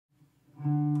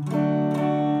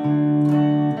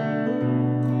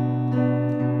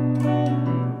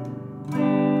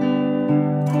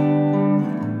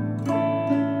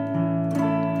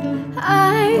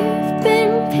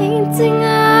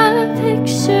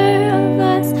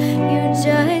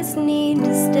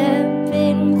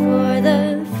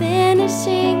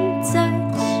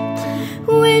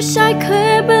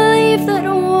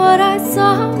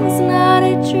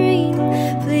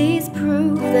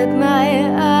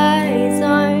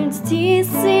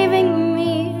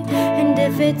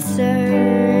it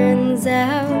turns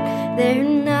out they're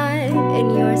not,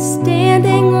 and you're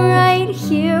standing right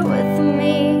here with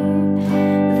me,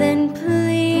 then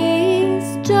please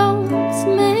don't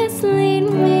mislead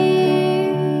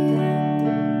me.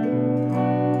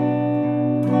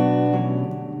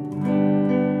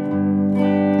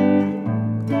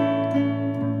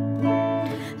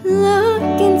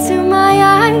 Look into my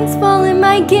eyes, follow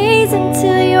my gaze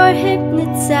until you're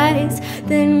hypnotized.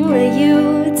 Then will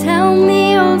you tell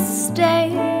me you'll stay?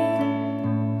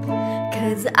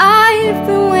 'Cause I've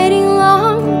been waiting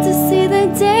long to see the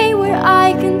day where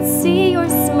I can see your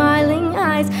smiling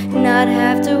eyes, not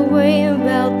have to worry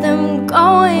about them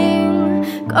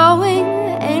going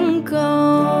and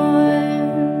gone.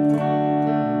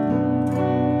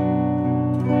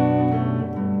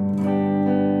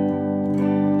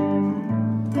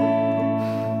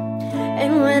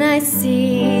 And when I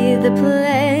see the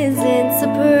pleasant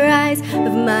surprise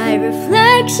of my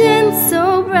reflection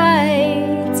so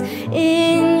bright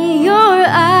in your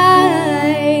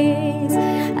eyes,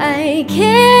 I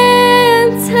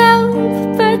can't help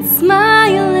but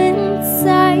smile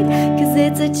inside, 'cause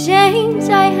it's a change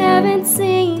I haven't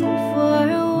seen for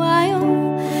a while.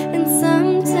 And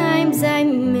sometimes I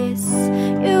miss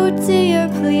you, dear.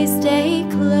 Please stay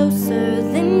closer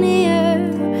than near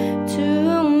to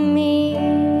me.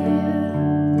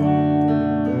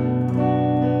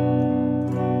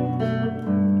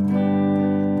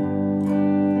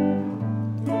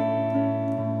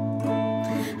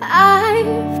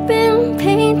 I've been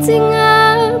painting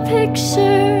a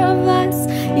picture of us.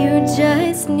 You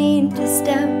just need to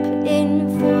step in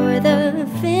for the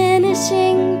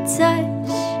finishing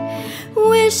touch.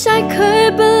 Wish I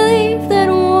could believe that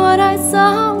what I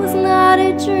saw was not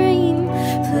a dream.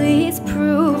 Please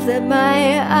prove that my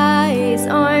eyes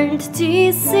aren't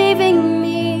deceiving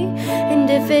me. And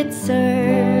if it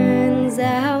turns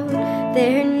out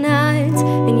they're not,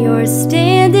 and you're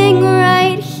standing